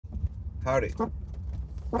Howdy.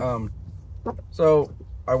 So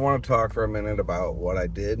I want to talk for a minute about what I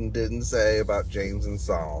did and didn't say about James and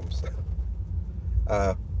Psalms.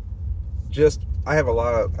 I have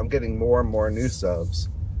I'm getting more and more new subs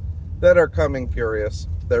that are coming curious.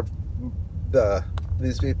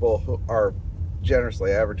 These people who are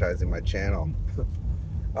generously advertising my channel.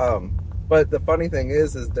 But the funny thing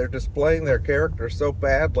is they're displaying their characters so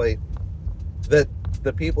badly that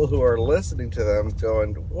the people who are listening to them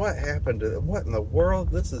going, what happened to them? What in the world?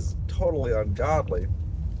 This is totally ungodly.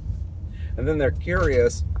 And then they're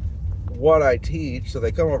curious what I teach, so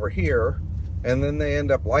they come over here, and then they end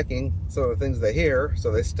up liking some of the things they hear,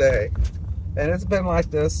 so they stay. And it's been like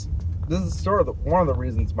this. This is sort of one of the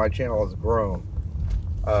reasons my channel has grown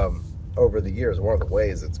over the years. One of the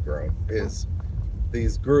ways it's grown is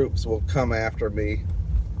these groups will come after me,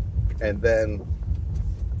 and then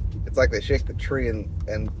it's like they shake the tree and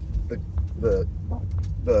the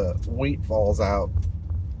wheat falls out.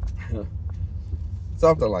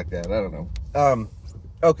 Something like that. I don't know.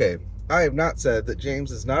 Okay. I have not said that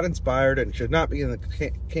James is not inspired and should not be in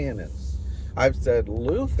the canon. I've said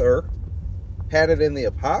Luther had it in the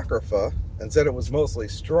Apocrypha and said it was mostly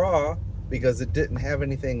straw because it didn't have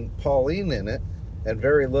anything Pauline in it and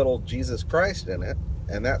very little Jesus Christ in it.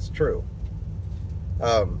 And that's true.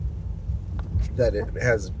 That it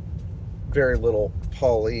has very little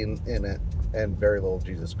Pauline in it and very little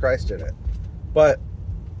Jesus Christ in it. But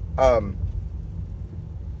I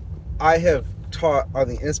have taught on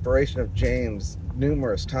the inspiration of James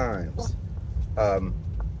numerous times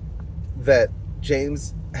that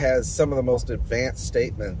James has some of the most advanced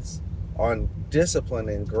statements on discipline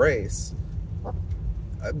and grace,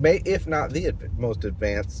 if not the most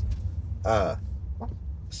advanced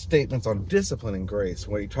statements on discipline and grace,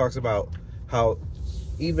 where he talks about how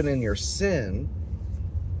even in your sin,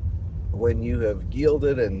 when you have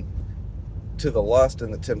yielded and to the lust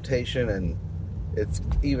and the temptation, and it's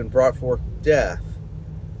even brought forth death,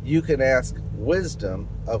 you can ask wisdom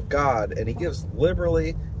of God, and he gives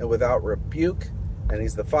liberally and without rebuke, and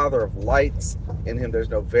he's the Father of lights. In him there's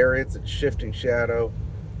no variance and shifting shadow,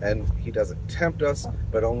 and he doesn't tempt us,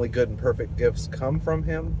 but only good and perfect gifts come from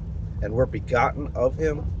him, and we're begotten of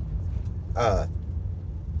him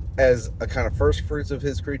as a kind of first fruits of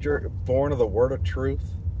his creature, born of the word of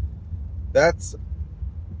truth. That's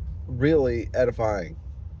really edifying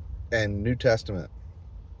and New Testament.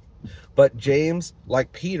 But James,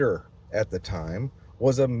 like Peter at the time,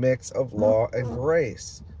 was a mix of law and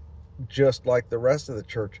grace, just like the rest of the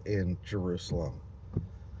church in Jerusalem.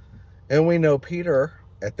 And we know Peter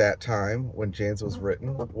at that time, when James was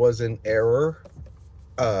written, was in error.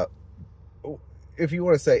 If you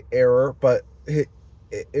want to say error, but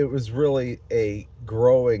it was really a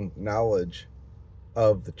growing knowledge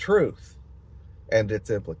of the truth and its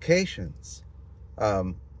implications.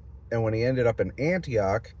 And when he ended up in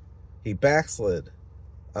Antioch, he backslid.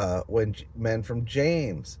 When men from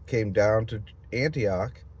James came down to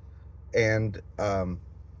Antioch, and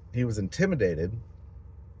he was intimidated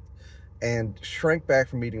and shrank back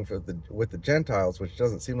from meeting with the Gentiles, which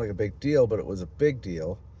doesn't seem like a big deal, but it was a big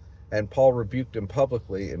deal. And Paul rebuked him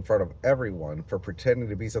publicly in front of everyone for pretending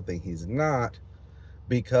to be something he's not,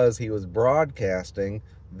 because he was broadcasting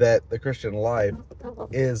that the Christian life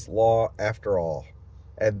is law after all,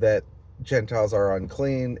 and that Gentiles are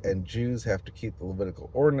unclean and Jews have to keep the Levitical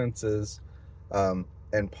ordinances. And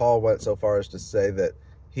Paul went so far as to say that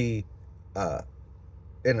he,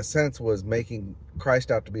 in a sense, was making Christ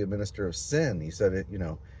out to be a minister of sin. He said,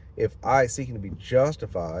 if while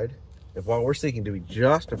we're seeking to be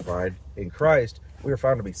justified in Christ, we are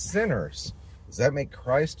found to be sinners, does that make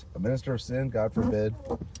Christ a minister of sin? God forbid.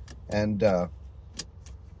 And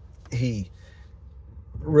he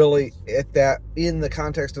really, in the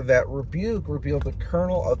context of that rebuke, revealed the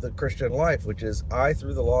kernel of the Christian life, which is, I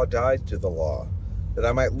through the law died to the law, that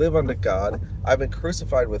I might live unto God. I've been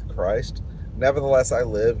crucified with Christ. Nevertheless I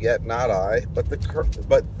live, yet not I, but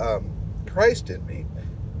Christ in me.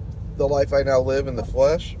 The life I now live in the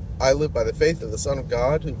flesh, I live by the faith of the Son of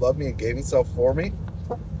God, who loved me and gave himself for me.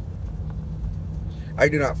 I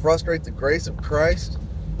do not frustrate the grace of Christ,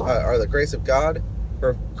 or the grace of God,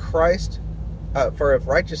 for if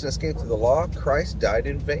righteousness came through the law, Christ died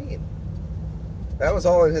in vain. That was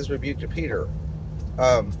all in his rebuke to Peter.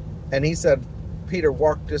 And he said, Peter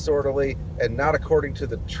walked disorderly and not according to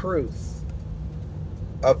the truth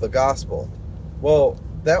of the gospel. Well,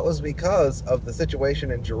 that was because of the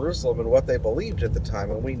situation in Jerusalem and what they believed at the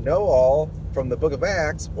time. And we know all from the book of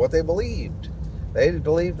Acts what they believed. They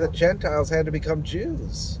believed that Gentiles had to become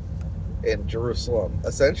Jews in Jerusalem,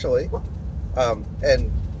 essentially.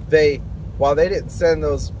 And they while they didn't send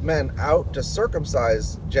those men out to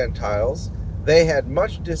circumcise Gentiles, they had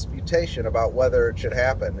much disputation about whether it should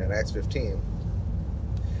happen in Acts 15.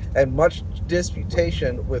 And much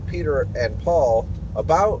disputation with Peter and Paul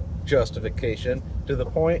about justification, to the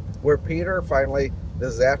point where Peter finally,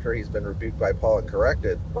 this is after he's been rebuked by Paul and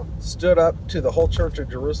corrected, stood up to the whole church of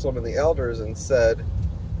Jerusalem and the elders and said,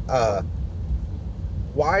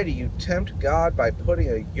 why do you tempt God by putting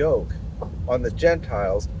a yoke on the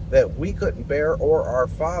Gentiles that we couldn't bear, or our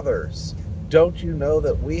fathers? Don't you know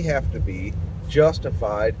that we have to be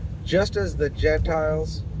justified just as the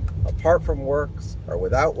Gentiles, apart from works or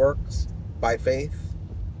without works, by faith?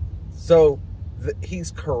 So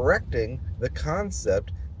he's correcting the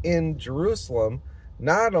concept in Jerusalem,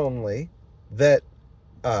 not only that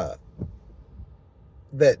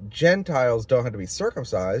that Gentiles don't have to be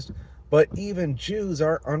circumcised, but even Jews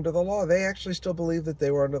are under the law. They actually still believe that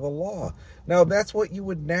they were under the law. Now, that's what you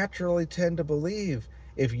would naturally tend to believe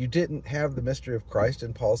if you didn't have the mystery of Christ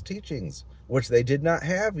in Paul's teachings, which they did not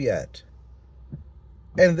have yet.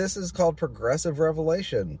 And this is called progressive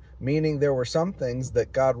revelation, meaning there were some things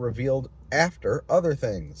that God revealed after other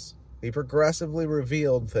things. He progressively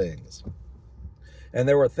revealed things. And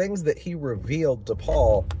there were things that he revealed to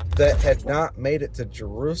Paul that had not made it to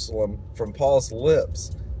Jerusalem from Paul's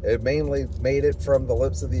lips. It mainly made it from the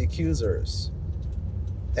lips of the accusers.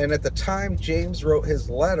 And at the time James wrote his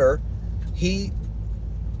letter, he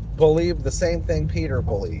believed the same thing Peter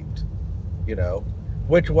believed,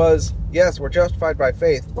 which was, yes, we're justified by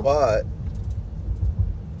faith, but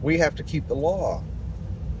we have to keep the law.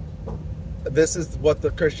 This is what the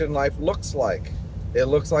Christian life looks like. It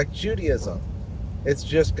looks like Judaism. It's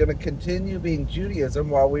just going to continue being Judaism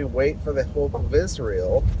while we wait for the hope of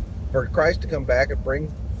Israel, for Christ to come back and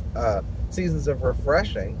bring seasons of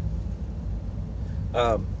refreshing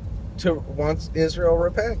to once Israel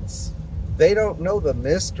repents. They don't know the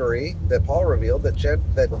mystery that Paul revealed,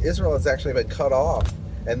 that Israel has actually been cut off,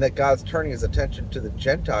 and that God's turning his attention to the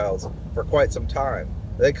Gentiles for quite some time.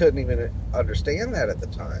 They couldn't even understand that at the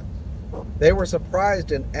time. They were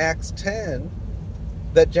surprised in Acts 10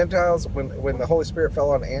 that Gentiles, when the Holy Spirit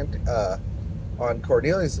fell on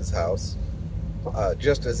Cornelius' house,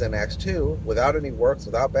 just as in Acts 2, without any works,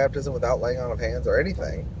 without baptism, without laying on of hands or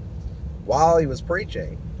anything, while he was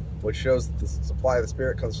preaching, which shows that the supply of the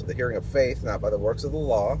Spirit comes from the hearing of faith, not by the works of the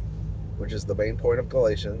law, which is the main point of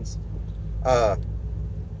Galatians.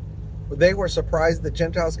 They were surprised that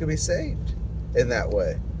Gentiles could be saved in that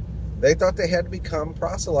way. They thought they had to become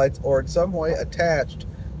proselytes or in some way attached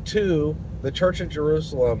to the church in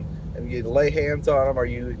Jerusalem, and you lay hands on them or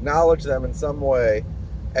you acknowledge them in some way,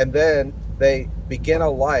 and then they begin a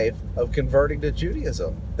life of converting to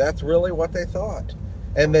Judaism. That's really what they thought.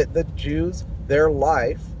 And that the Jews, their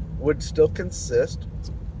life would still consist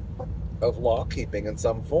of law keeping in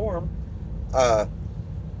some form,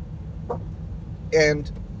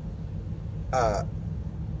 and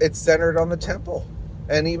it's centered on the temple.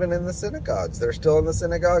 And even in the synagogues, they're still in the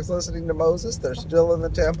synagogues listening to Moses. They're still in the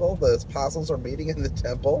temple. The apostles are meeting in the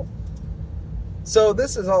temple. So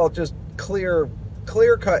this is all just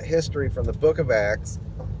clear-cut history from the book of Acts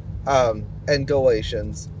and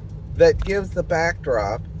Galatians that gives the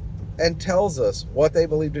backdrop and tells us what they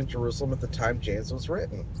believed in Jerusalem at the time James was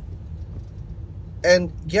written.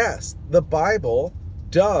 And yes, the Bible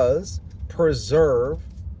does preserve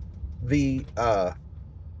the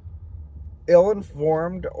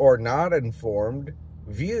ill-informed or not informed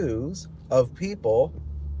views of people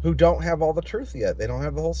who don't have all the truth yet. They don't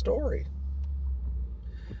have the whole story.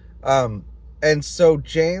 And so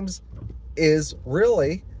James is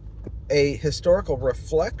really a historical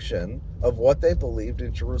reflection of what they believed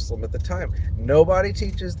in Jerusalem at the time. Nobody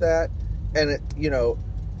teaches that, and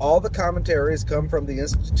all the commentaries come from the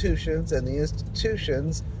institutions, and the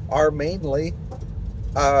institutions are mainly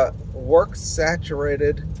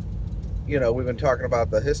works-saturated. We've been talking about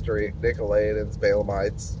the history, Nicolaitans,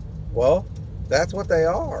 Balaamites. Well, that's what they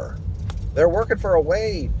are. They're working for a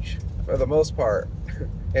wage, for the most part,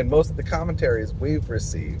 in most of the commentaries we've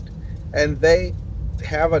received. And they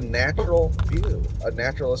have a natural view, a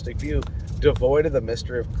naturalistic view, devoid of the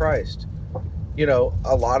mystery of Christ.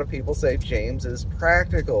 A lot of people say James is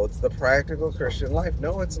practical. It's the practical Christian life.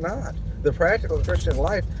 No, it's not. The practical Christian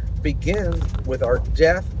life begins with our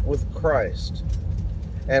death with Christ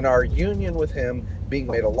and our union with him, being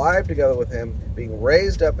made alive together with him, being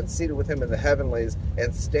raised up and seated with him in the heavenlies,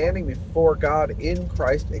 and standing before God in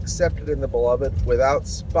Christ, accepted in the beloved, without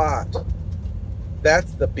spot.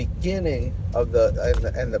 That's the beginning of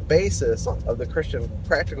the basis of the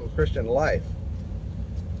practical Christian life.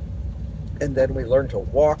 And then we learn to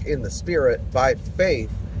walk in the Spirit by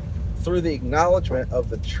faith through the acknowledgement of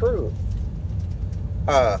the truth.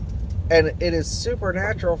 And it is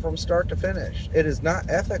supernatural from start to finish. It is not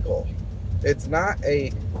ethical. It's not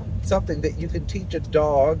something that you can teach a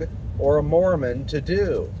dog or a Mormon to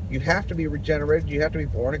do. You have to be regenerated. You have to be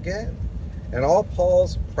born again. And all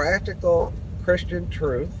Paul's practical Christian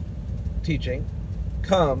truth teaching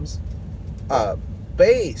comes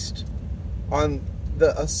based on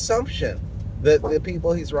the assumption that the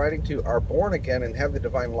people he's writing to are born again and have the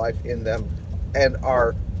divine life in them and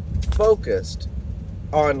are focused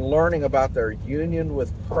on learning about their union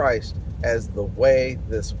with Christ as the way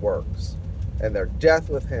this works and their death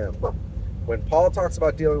with him. When Paul talks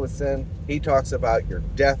about dealing with sin, he talks about your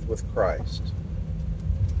death with Christ.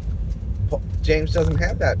 James doesn't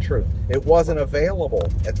have that truth. It wasn't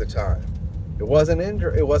available at the time. It wasn't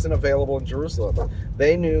available in Jerusalem.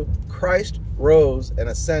 They knew Christ rose and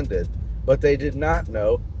ascended, but they did not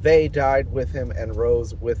know they died with him and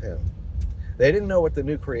rose with him. They didn't know what the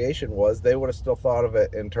new creation was. They would have still thought of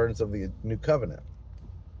it in terms of the new covenant.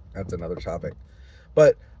 That's another topic.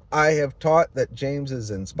 But I have taught that James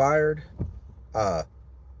is inspired,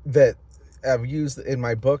 that I've used in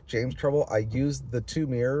my book, James Trouble, I used the two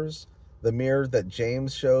mirrors, the mirror that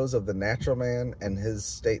James shows of the natural man and his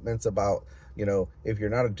statements about, if you're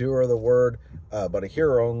not a doer of the word, but a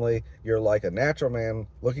hearer only, you're like a natural man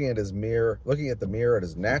looking at the mirror at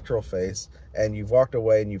his natural face, and you've walked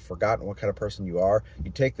away and you've forgotten what kind of person you are.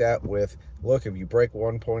 You take that with, look, if you break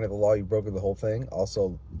one point of the law, you've broken the whole thing.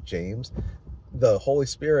 Also, James, the Holy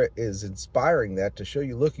Spirit is inspiring that to show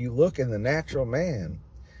you, you look in the natural man,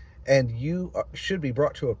 and you should be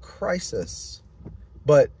brought to a crisis.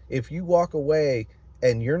 But if you walk away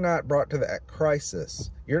and you're not brought to that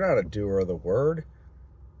crisis, you're not a doer of the word.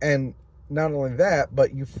 And not only that,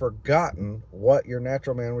 but you've forgotten what your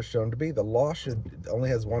natural man was shown to be. The law only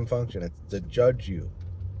has one function. It's to judge you.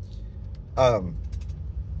 And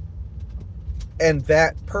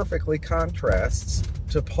that perfectly contrasts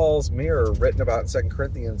to Paul's mirror written about in 2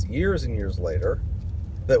 Corinthians years and years later,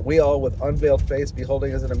 that we all with unveiled face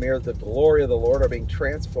beholding as in a mirror the glory of the Lord are being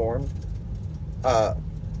transformed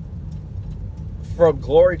from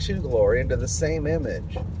glory to glory into the same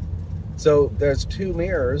image. So there's two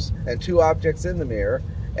mirrors and two objects in the mirror,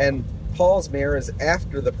 and Paul's mirror is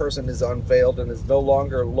after the person is unveiled and is no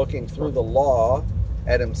longer looking through the law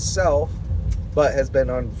at himself, but has been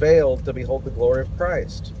unveiled to behold the glory of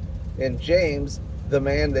Christ. In James, the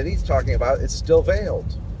man that he's talking about is still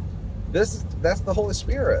veiled. That's the Holy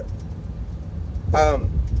Spirit.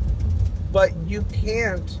 But you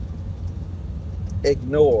can't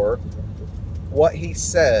ignore what he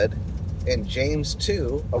said in James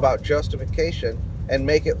 2 about justification and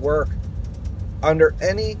make it work under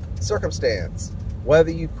any circumstance.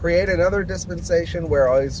 Whether you create another dispensation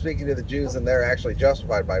where he's speaking to the Jews and they're actually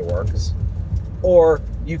justified by works, or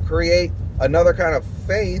you create another kind of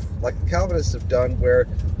faith like the Calvinists have done where,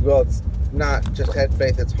 it's not just head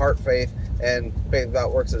faith, it's heart faith, and faith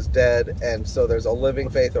without works is dead, and so there's a living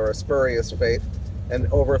faith or a spurious faith,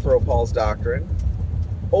 and overthrow Paul's doctrine.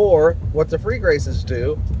 Or what the free graces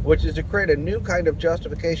do, which is to create a new kind of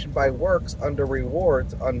justification by works under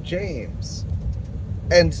rewards on James.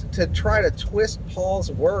 And to try to twist Paul's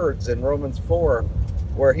words in Romans 4,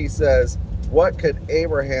 where he says, what could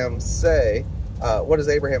Abraham say? What has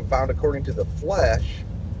Abraham found according to the flesh?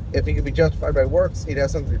 If he could be justified by works, he'd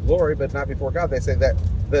have something to glory, but not before God. They say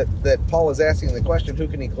that Paul is asking the question, who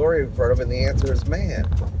can he glory in front of? And the answer is man.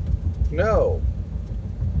 No.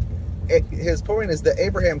 His point is that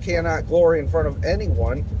Abraham cannot glory in front of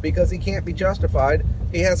anyone because he can't be justified.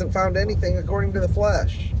 He hasn't found anything according to the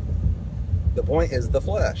flesh. The point is the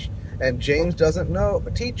flesh. And James doesn't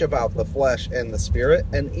teach about the flesh and the spirit,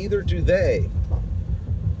 and either do they.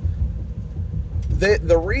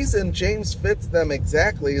 The reason James fits them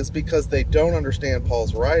exactly is because they don't understand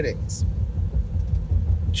Paul's writings.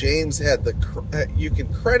 James had you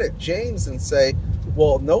can credit James and say,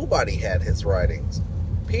 well, nobody had his writings.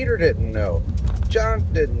 Peter didn't know. John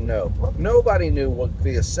didn't know. Nobody knew what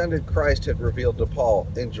the ascended Christ had revealed to Paul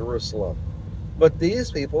in Jerusalem. But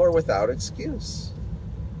these people are without excuse.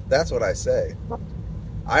 That's what I say.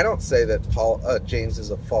 I don't say that James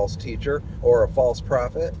is a false teacher or a false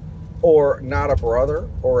prophet or not a brother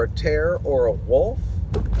or a terror or a wolf.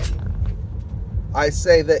 I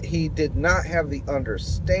say that he did not have the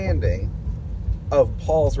understanding of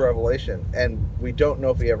Paul's revelation, and we don't know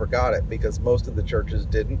if he ever got it because most of the churches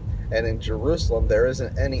didn't, and in Jerusalem there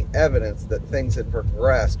isn't any evidence that things had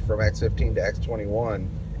progressed from Acts 15 to Acts 21.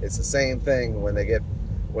 It's the same thing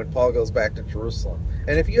when Paul goes back to Jerusalem.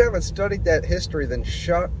 And if you haven't studied that history, then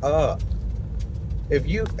shut up. If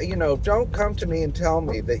you know, don't come to me and tell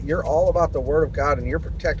me that you're all about the Word of God and you're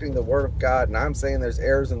protecting the Word of God, and I'm saying there's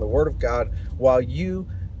errors in the Word of God, while you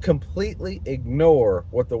completely ignore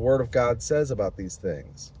what the Word of God says about these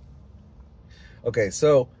things. Okay,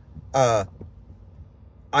 so I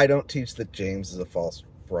don't teach that James is a false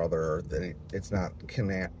brother, or that it's not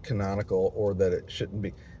canonical, or that it shouldn't be.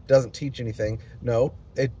 It doesn't teach anything. No,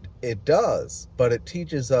 it does, but it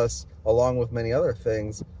teaches us, along with many other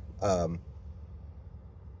things,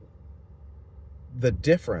 the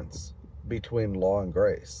difference between law and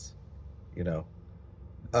grace. You know.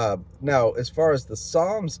 Now, as far as the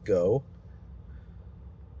Psalms go,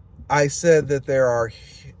 I said that there are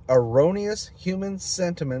erroneous human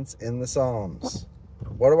sentiments in the Psalms.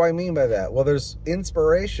 What do I mean by that? Well, there's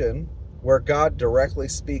inspiration where God directly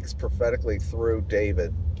speaks prophetically through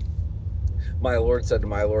David. My Lord said to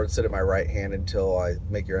my Lord, sit at my right hand until I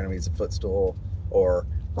make your enemies a footstool. Or,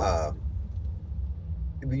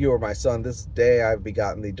 you are my son, this day I've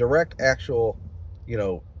begotten thee. Direct, actual,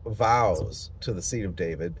 vows to the seed of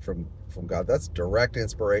David from God. That's direct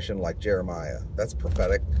inspiration, like Jeremiah. That's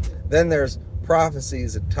prophetic. Then there's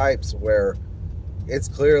prophecies and types where it's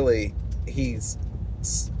clearly he's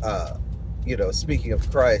speaking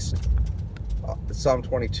of Christ. Psalm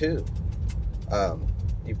 22,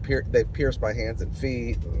 they've pierced my hands and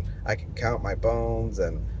feet, and I can count my bones,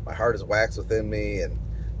 and my heart is waxed within me, and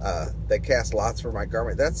they cast lots for my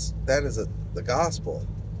garment. That is the gospel.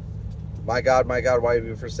 My God, why have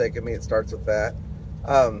you forsaken me? It starts with that.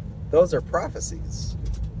 Those are prophecies.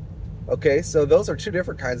 Okay, so those are two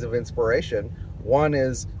different kinds of inspiration. One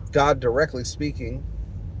is God directly speaking.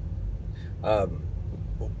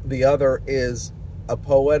 The other is a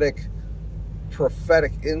poetic,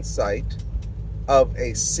 prophetic insight of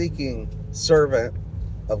a seeking servant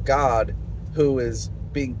of God who is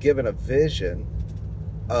being given a vision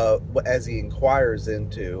as he inquires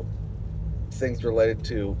into things related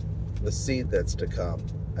to the seed that's to come.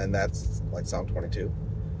 And that's like Psalm 22.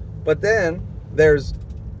 But then there's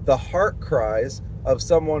the heart cries of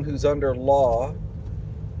someone who's under law,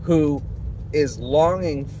 who is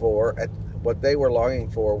longing for, what they were longing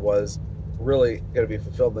for was really going to be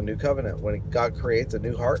fulfilled in the new covenant, when God creates a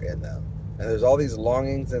new heart in them. And there's all these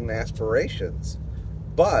longings and aspirations,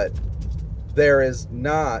 but there is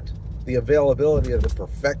not the availability of the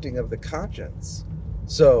perfecting of the conscience.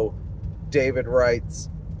 So David writes,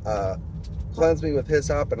 cleanse me with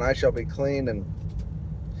hyssop and I shall be clean. And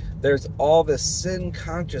there's all this sin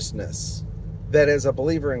consciousness that, as a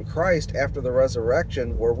believer in Christ after the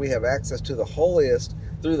resurrection, where we have access to the holiest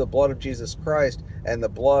through the blood of Jesus Christ, and the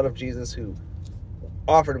blood of Jesus who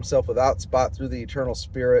offered himself without spot through the eternal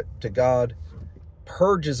Spirit to God,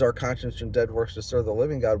 purges our conscience from dead works to serve the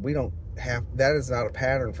living God. We don't have, that is not a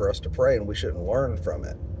pattern for us to pray, and we shouldn't learn from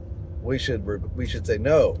it. We should say,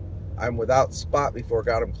 no, I'm without spot before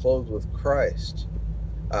God. I'm clothed with Christ.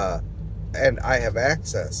 And I have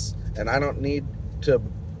access, and I don't need to,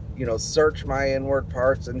 search my inward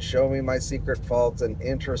parts and show me my secret faults and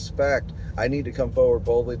introspect. I need to come forward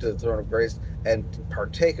boldly to the throne of grace and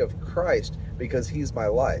partake of Christ, because he's my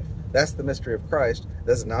life. That's the mystery of Christ.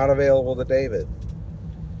 That's not available to David.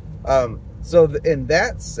 So in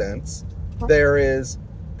that sense, there is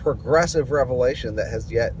progressive revelation that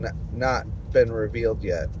has yet not been revealed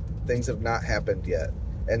yet. Things have not happened yet.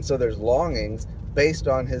 And so there's longings based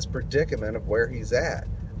on his predicament of where he's at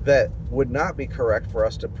that would not be correct for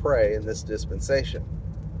us to pray in this dispensation.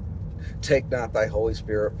 Take not thy Holy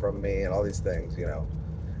Spirit from me, and all these things,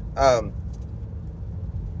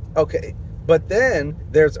 Okay, but then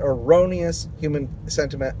there's erroneous human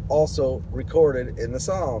sentiment also recorded in the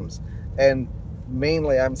Psalms. And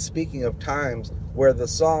mainly I'm speaking of times where the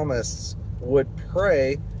psalmists would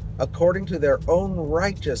pray according to their own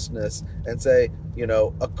righteousness and say,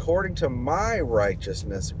 according to my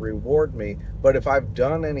righteousness, reward me. But if I've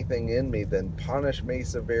done anything in me, then punish me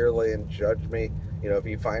severely and judge me. If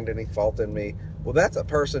you find any fault in me. Well, that's a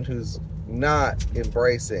person who's not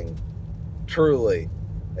embracing truly,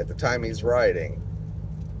 at the time he's writing,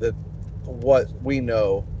 that what we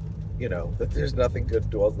know, that there's nothing good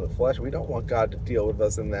dwells in the flesh. We don't want God to deal with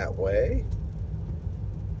us in that way.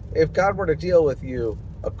 If God were to deal with you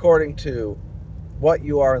according to what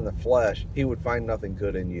you are in the flesh, he would find nothing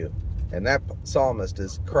good in you. And that psalmist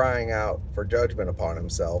is crying out for judgment upon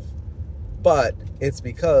himself. But it's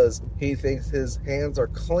because he thinks his hands are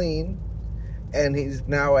clean, and he's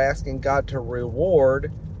now asking God to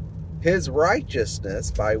reward his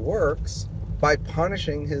righteousness by works, by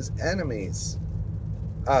punishing his enemies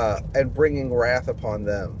and bringing wrath upon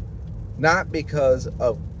them. Not because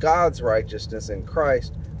of God's righteousness in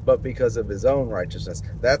Christ, but because of his own righteousness.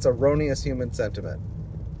 That's erroneous human sentiment.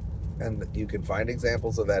 And you can find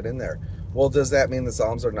examples of that in there. Well, does that mean the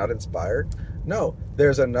Psalms are not inspired? No,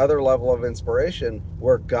 there's another level of inspiration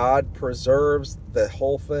where God preserves the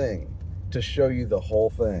whole thing to show you the whole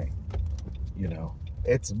thing. You know,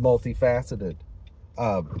 it's multifaceted.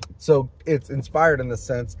 So it's inspired in the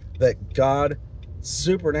sense that God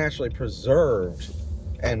supernaturally preserved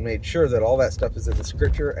and made sure that all that stuff is in the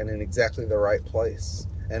scripture and in exactly the right place.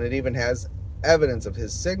 And it even has evidence of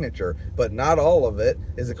his signature, but not all of it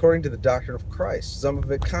is according to the doctrine of Christ. Some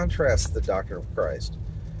of it contrasts the doctrine of Christ.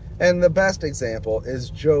 And the best example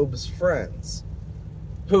is Job's friends,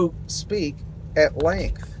 who speak at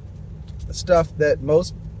length stuff that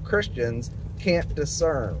most Christians can't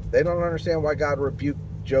discern. They don't understand why God rebuked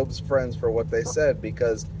Job's friends for what they said,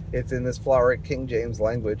 because it's in this flowery King James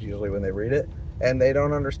language usually when they read it, and they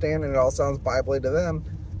don't understand, and it all sounds biblically to them.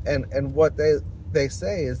 And what they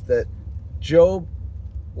say is that Job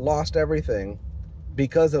lost everything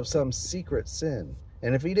because of some secret sin.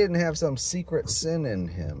 And if he didn't have some secret sin in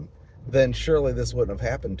him, then surely this wouldn't have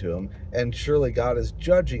happened to him. And surely God is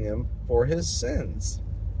judging him for his sins.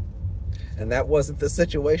 And that wasn't the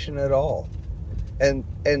situation at all. And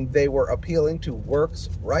they were appealing to works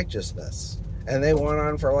righteousness. And they went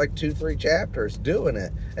on for like 2-3 chapters doing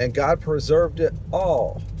it. And God preserved it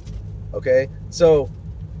all. Okay? So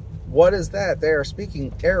what is that? They are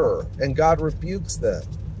speaking error, and God rebukes them.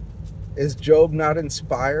 Is Job not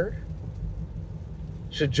inspired?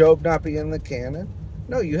 Should Job not be in the canon?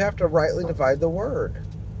 No, you have to rightly divide the word.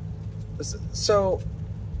 So,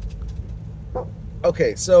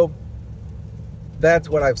 okay, so that's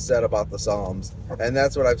what I've said about the Psalms, and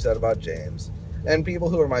that's what I've said about James. And people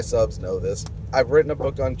who are my subs know this. I've written a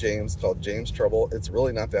book on James called James Trouble. It's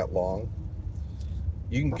really not that long.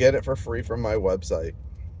 You can get it for free from my website.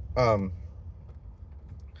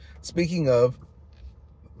 Speaking of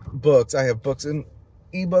books, I have books in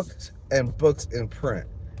ebooks and books in print,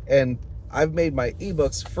 and I've made my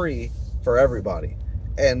ebooks free for everybody,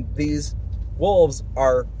 and these wolves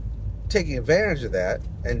are taking advantage of that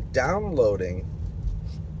and downloading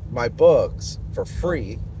my books for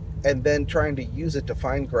free and then trying to use it to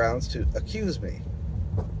find grounds to accuse me.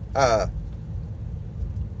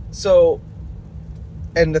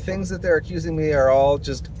 And the things that they're accusing me are all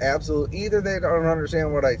just absolute. Either they don't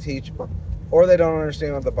understand what I teach, or they don't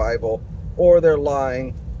understand the Bible, or they're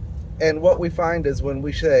lying. And what we find is when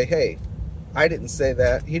we say, hey, I didn't say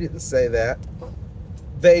that, he didn't say that,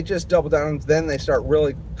 they just double down, and then they start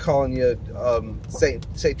really calling you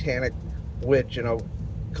satanic witch,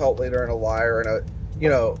 cult leader and a liar,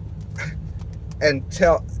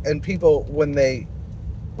 and people, when they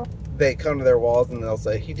come to their walls and they'll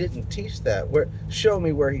say, he didn't teach that. Show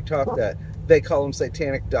me where he taught that. They call them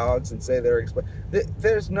satanic dogs and say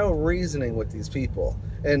there's no reasoning with these people.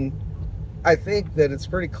 And I think that it's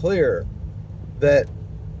pretty clear that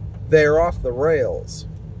they're off the rails.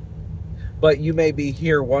 But you may be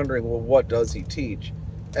here wondering, well, what does he teach?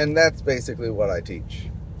 And that's basically what I teach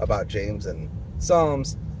about James and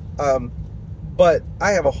Psalms. But I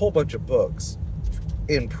have a whole bunch of books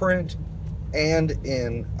in print and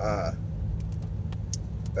in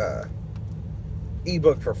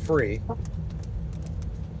ebook for free.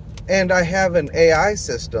 And I have an AI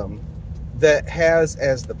system that has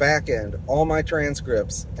as the back end all my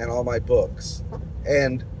transcripts and all my books.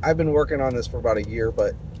 And I've been working on this for about a year,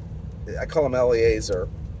 but I call him Eliezer.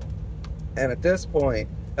 And at this point,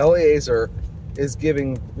 Eliezer is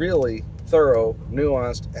giving really thorough,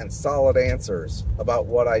 nuanced, and solid answers about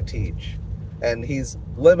what I teach. And he's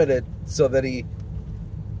limited so that it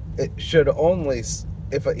should only,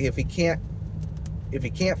 if he can't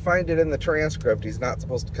find it in the transcript, he's not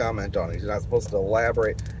supposed to comment on it. He's not supposed to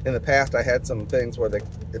elaborate. In the past, I had some things where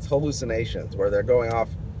it's hallucinations, where they're going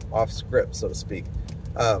off script, so to speak.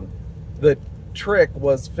 The trick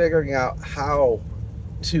was figuring out how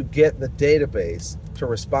to get the database to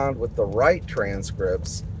respond with the right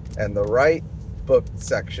transcripts and the right book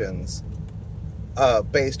sections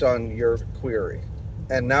based on your query.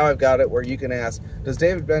 And now I've got it where you can ask, does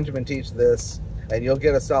David Benjamin teach this? And you'll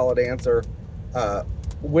get a solid answer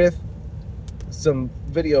with some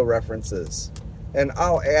video references. And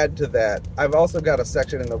I'll add to that. I've also got a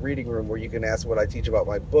section in the reading room where you can ask what I teach about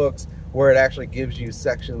my books, where it actually gives you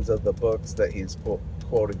sections of the books that he's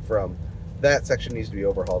quoting from. That section needs to be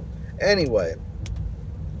overhauled. Anyway,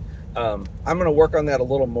 I'm going to work on that a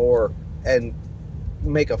little more and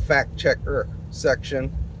make a fact checker section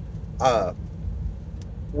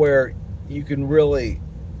where you can really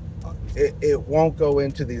it won't go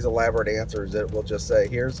into these elaborate answers. It will just say,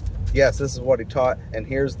 yes, this is what he taught, and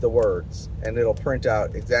here's the words. And it'll print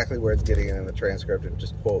out exactly where it's getting it in the transcript and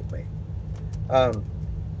just quote me.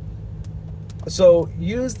 So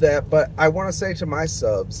use that, but I want to say to my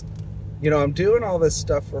subs, I'm doing all this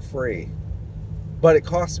stuff for free, but it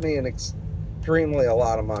costs me extremely a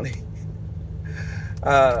lot of money.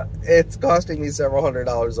 It's costing me several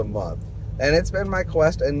 $100s a month, and it's been my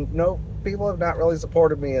quest, and no, people have not really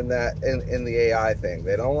supported me in that, in the AI thing.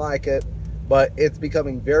 They don't like it, but it's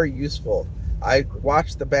becoming very useful. I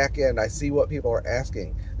watch the back end. I see what people are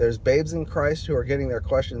asking. There's babes in Christ who are getting their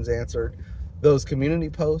questions answered. Those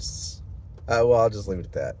community posts, well, I'll just leave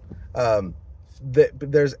it at that.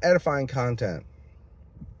 There's edifying content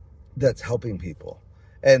that's helping people.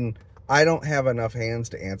 And I don't have enough hands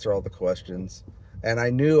to answer all the questions. And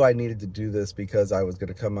I knew I needed to do this because I was going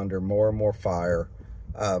to come under more and more fire.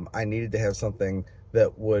 I needed to have something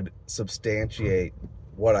that would substantiate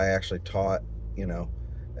what I actually taught,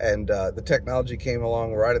 and the technology came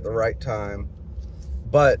along right at the right time.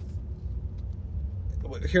 But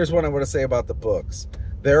here's what I want to say about the books.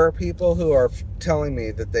 There are people who are telling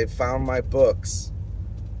me that they've found my books,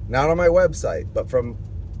 not on my website, but from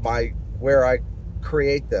where I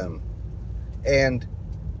create them. And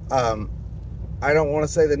I don't want to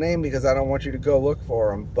say the name because I don't want you to go look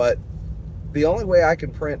for them, but the only way I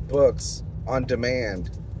can print books on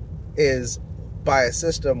demand is by a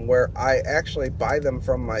system where I actually buy them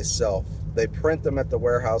from myself. They print them at the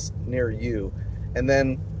warehouse near you and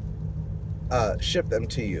then ship them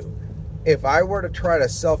to you. If I were to try to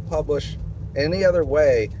self-publish any other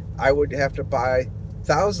way, I would have to buy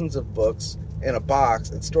thousands of books in a box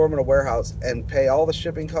and store them in a warehouse and pay all the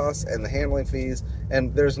shipping costs and the handling fees,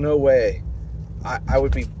 and there's no way. I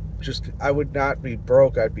would not be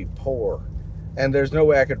broke, I'd be poor. And there's no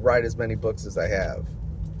way I could write as many books as I have.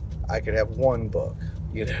 I could have one book,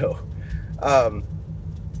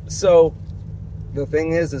 So the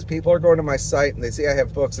thing is people are going to my site and they see I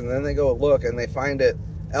have books, and then they go look and they find it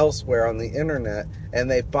elsewhere on the internet and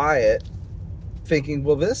they buy it thinking,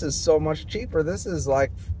 well, this is so much cheaper. This is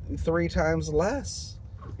like 3 times less.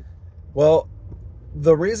 Well,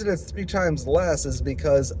 the reason it's 3 times less is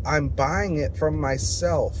because I'm buying it from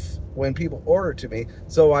myself when people order to me.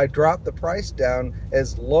 So I drop the price down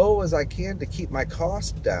as low as I can to keep my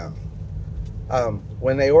cost down.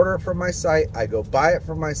 When they order it from my site, I go buy it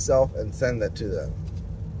from myself and send that to them.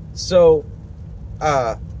 So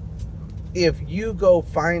if you go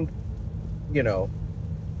find,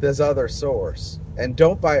 this other source and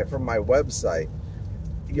don't buy it from my website,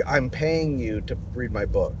 I'm paying you to read my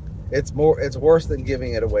book. It's worse than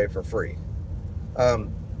giving it away for free.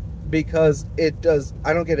 Because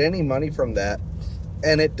I don't get any money from that,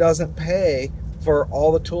 and it doesn't pay for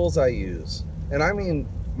all the tools I use. And I mean,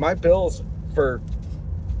 my bills for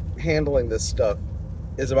handling this stuff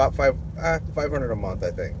is about $500 a month,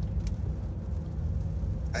 I think.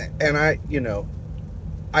 And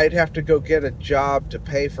I'd have to go get a job to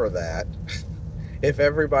pay for that if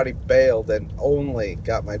everybody bailed and only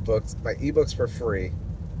got my ebooks for free,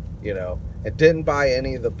 and didn't buy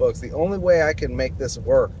any of the books. The only way I can make this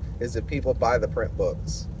work is if people buy the print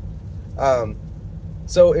books.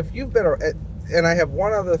 So if you've been, and I have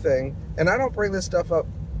one other thing, and I don't bring this stuff up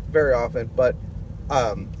very often, but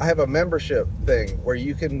I have a membership thing where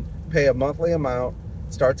you can pay a monthly amount,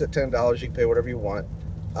 starts at $10, you can pay whatever you want,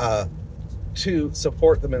 to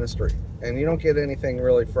support the ministry. And you don't get anything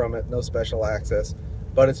really from it, no special access,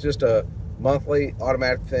 but it's just a monthly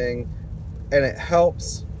automatic thing, and it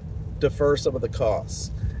helps defer some of the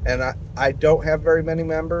costs. And I don't have very many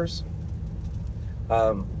members,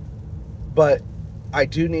 but I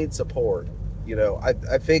do need support.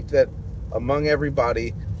 I think that among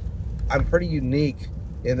everybody, I'm pretty unique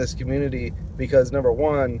in this community because, number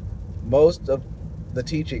one, most of the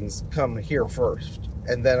teachings come here first,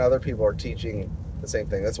 and then other people are teaching the same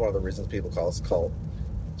thing. That's one of the reasons people call us cult.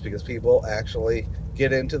 It's because people actually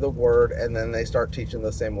get into the word and then they start teaching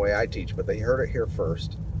the same way I teach, but they heard it here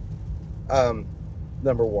first.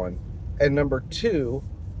 Number one. And number two,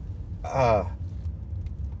 I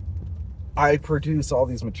produce all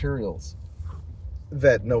these materials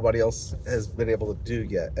that nobody else has been able to do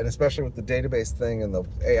yet. And especially with the database thing and the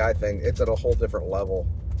AI thing, it's at a whole different level.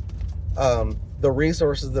 The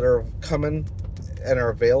resources that are coming and are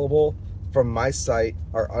available from my site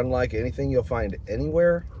are unlike anything you'll find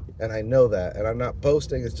anywhere. And I know that. And I'm not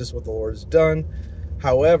boasting. It's just what the Lord has done.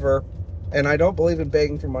 However, and I don't believe in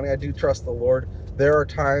begging for money. I do trust the Lord. There are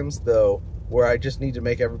times, though, where I just need to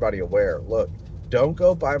make everybody aware. Look, don't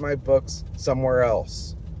go buy my books somewhere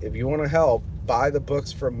else. If you want to help, buy the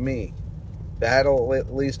books from me. That'll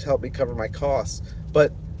at least help me cover my costs.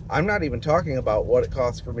 But I'm not even talking about what it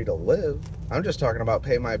costs for me to live. I'm just talking about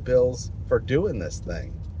paying my bills for doing this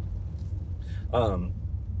thing.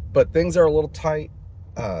 But things are a little tight.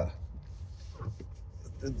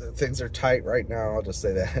 Things are tight right now. I'll just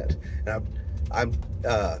say that. And I'm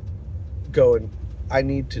going. I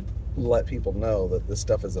need to let people know that this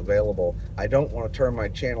stuff is available. I don't want to turn my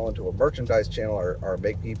channel into a merchandise channel or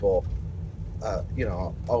make people,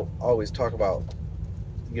 always talk about,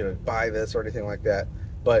 buy this or anything like that.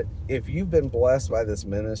 But if you've been blessed by this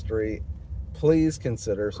ministry, please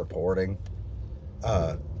consider supporting.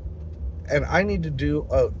 And I need to do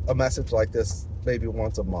a message like this maybe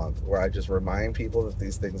once a month where I just remind people that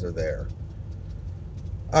these things are there.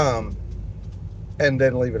 And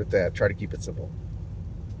then leave it at that. Try to keep it simple.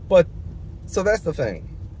 But, so that's the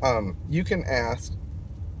thing. You can ask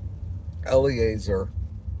Eliezer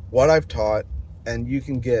what I've taught, and you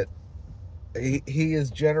can get, he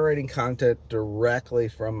is generating content directly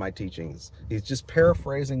from my teachings. He's just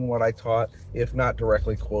paraphrasing what I taught, if not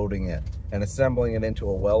directly quoting it, and assembling it into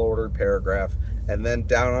a well-ordered paragraph. And then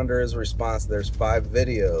down under his response, there's 5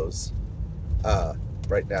 videos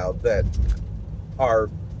right now that are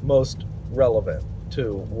most relevant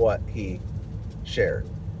to what he shared.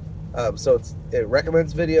 So it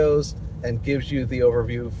recommends videos and gives you the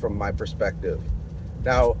overview from my perspective.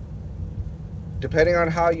 Now, depending on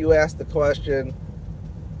how you ask the question,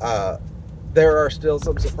 there are still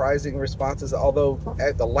some surprising responses. Although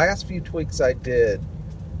at the last few tweaks I did,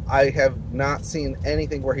 I have not seen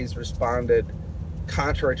anything where he's responded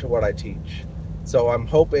contrary to what I teach. So I'm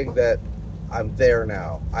hoping that I'm there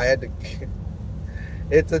now. I had to.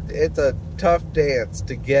 It's a tough dance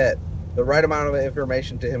to get the right amount of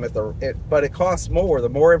information to him but it costs more. The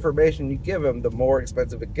more information you give him, the more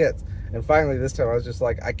expensive it gets. And finally, this time I was just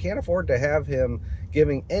like, I can't afford to have him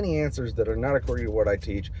giving any answers that are not according to what I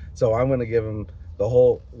teach. So I'm going to give him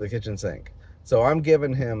the kitchen sink. So I'm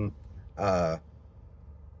giving him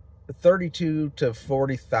 32 to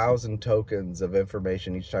 40,000 tokens of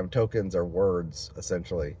information each time. Tokens are words,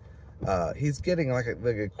 essentially. He's getting like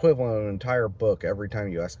the equivalent of an entire book every time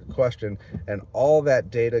you ask a question, and all that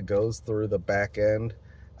data goes through the back end,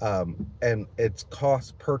 and it's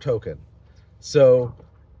cost per token. So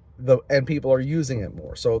and people are using it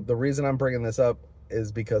more. So the reason I'm bringing this up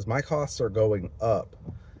is because my costs are going up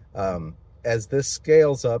as this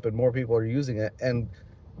scales up and more people are using it. And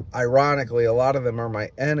ironically, a lot of them are my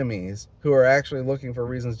enemies who are actually looking for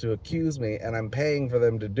reasons to accuse me, and I'm paying for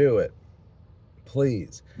them to do it.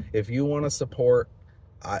 Please, if you want to support,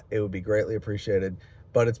 it would be greatly appreciated.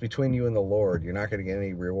 But it's between you and the Lord. You're not going to get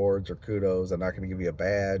any rewards or kudos. I'm not going to give you a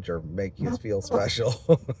badge or make you feel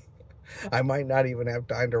special. I might not even have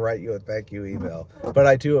time to write you a thank you email. But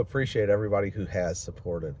I do appreciate everybody who has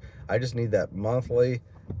supported. I just need that monthly,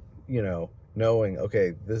 knowing,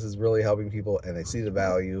 okay, this is really helping people and they see the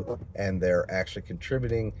value and they're actually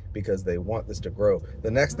contributing because they want this to grow.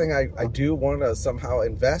 The next thing I do want to somehow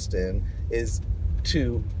invest in is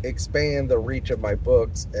to expand the reach of my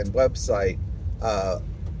books and website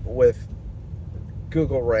with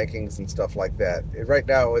Google rankings and stuff like that. Right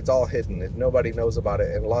now, it's all hidden. Nobody knows about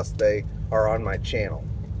it unless they are on my channel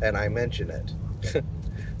and I mention it.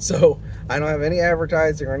 So I don't have any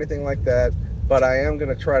advertising or anything like that, but I am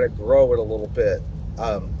going to try to grow it a little bit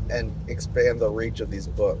and expand the reach of these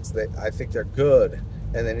books. I think they're good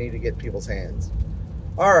and they need to get in people's hands.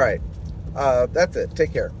 All right. That's it.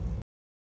 Take care.